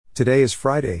Today is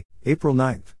Friday, April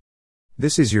 9th.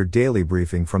 This is your daily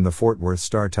briefing from the Fort Worth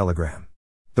Star-Telegram.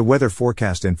 The weather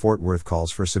forecast in Fort Worth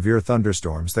calls for severe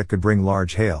thunderstorms that could bring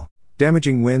large hail,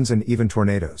 damaging winds and even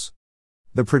tornadoes.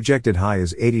 The projected high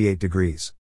is 88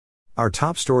 degrees. Our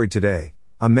top story today: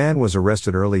 a man was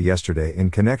arrested early yesterday in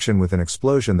connection with an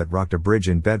explosion that rocked a bridge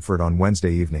in Bedford on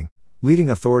Wednesday evening, leading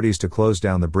authorities to close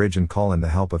down the bridge and call in the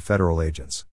help of federal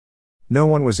agents. No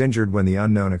one was injured when the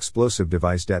unknown explosive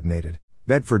device detonated,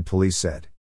 Bedford police said.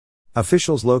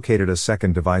 Officials located a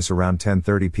second device around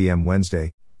 10:30 p.m.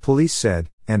 Wednesday, police said,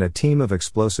 and a team of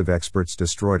explosive experts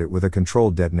destroyed it with a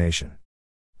controlled detonation.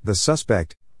 The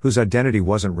suspect, whose identity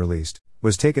wasn't released,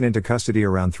 was taken into custody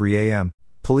around 3 a.m.,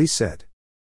 police said.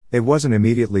 It wasn't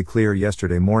immediately clear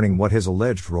yesterday morning what his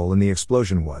alleged role in the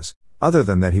explosion was, other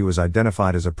than that he was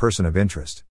identified as a person of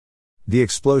interest. The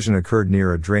explosion occurred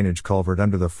near a drainage culvert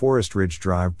under the Forest Ridge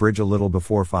Drive bridge a little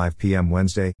before 5 p.m.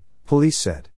 Wednesday, police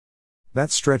said.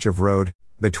 That stretch of road,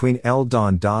 between L.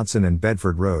 Don Dodson and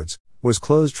Bedford Roads, was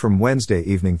closed from Wednesday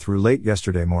evening through late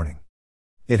yesterday morning.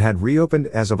 It had reopened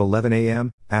as of 11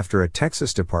 a.m., after a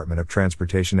Texas Department of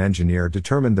Transportation engineer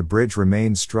determined the bridge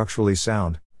remained structurally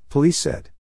sound, police said.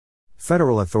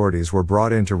 Federal authorities were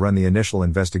brought in to run the initial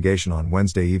investigation on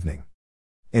Wednesday evening.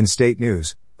 In state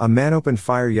news, a man opened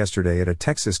fire yesterday at a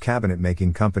Texas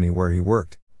cabinet-making company where he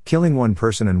worked, killing one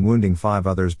person and wounding 5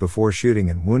 others before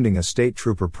shooting and wounding a state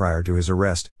trooper prior to his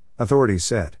arrest, authorities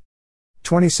said.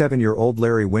 27-year-old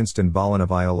Larry Winston Ballin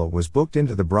of Iola was booked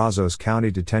into the Brazos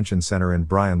County Detention Center in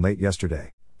Bryan late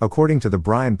yesterday, according to the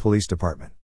Bryan Police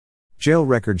Department. Jail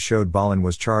records showed Ballin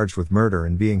was charged with murder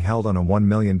and being held on a $1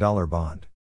 million bond.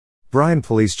 Bryan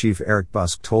Police Chief Eric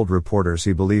Busk told reporters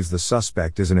he believes the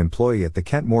suspect is an employee at the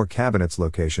Kentmore Cabinets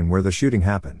location where the shooting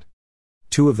happened.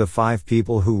 2 of the 5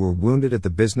 people who were wounded at the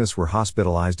business were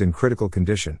hospitalized in critical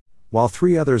condition, while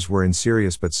 3 others were in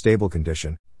serious but stable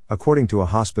condition, according to a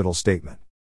hospital statement.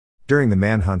 During the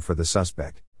manhunt for the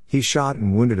suspect, he shot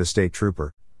and wounded a state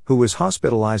trooper, who was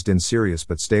hospitalized in serious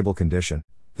but stable condition,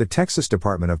 the Texas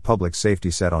Department of Public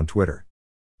Safety said on Twitter.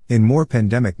 In more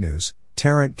pandemic news,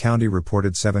 Tarrant County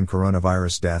reported 7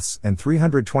 coronavirus deaths and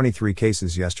 323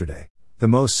 cases yesterday, the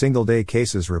most single-day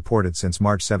cases reported since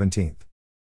March 17.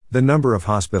 The number of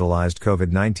hospitalized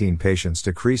COVID-19 patients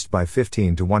decreased by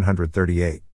 15 to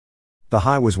 138. The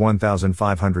high was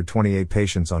 1,528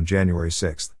 patients on January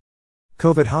 6.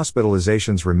 COVID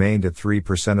hospitalizations remained at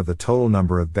 3% of the total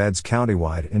number of beds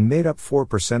countywide and made up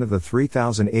 4% of the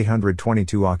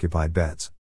 3,822 occupied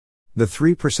beds. The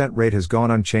 3% rate has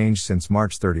gone unchanged since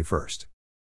March 31.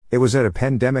 It was at a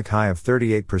pandemic high of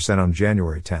 38% on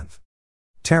January 10.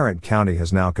 Tarrant County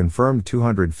has now confirmed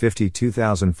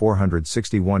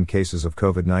 252,461 cases of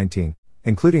COVID-19,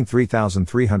 including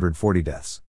 3,340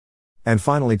 deaths. And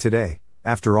finally today,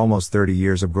 after almost 30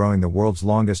 years of growing the world's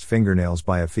longest fingernails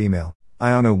by a female,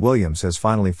 Iona Williams has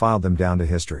finally filed them down to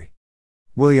history.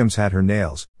 Williams had her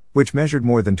nails, which measured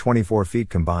more than 24 feet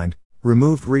combined,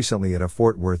 removed recently at a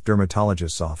Fort Worth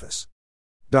dermatologist's office.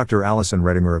 Dr. Allison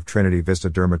Redinger of Trinity Vista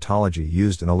Dermatology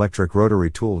used an electric rotary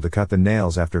tool to cut the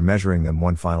nails after measuring them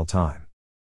one final time.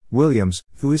 Williams,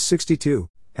 who is 62,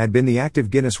 had been the active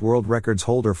Guinness World Records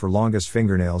holder for longest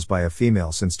fingernails by a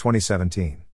female since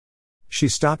 2017. She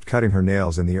stopped cutting her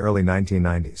nails in the early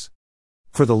 1990s.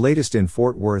 For the latest in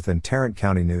Fort Worth and Tarrant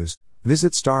County news,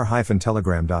 visit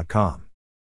star-telegram.com.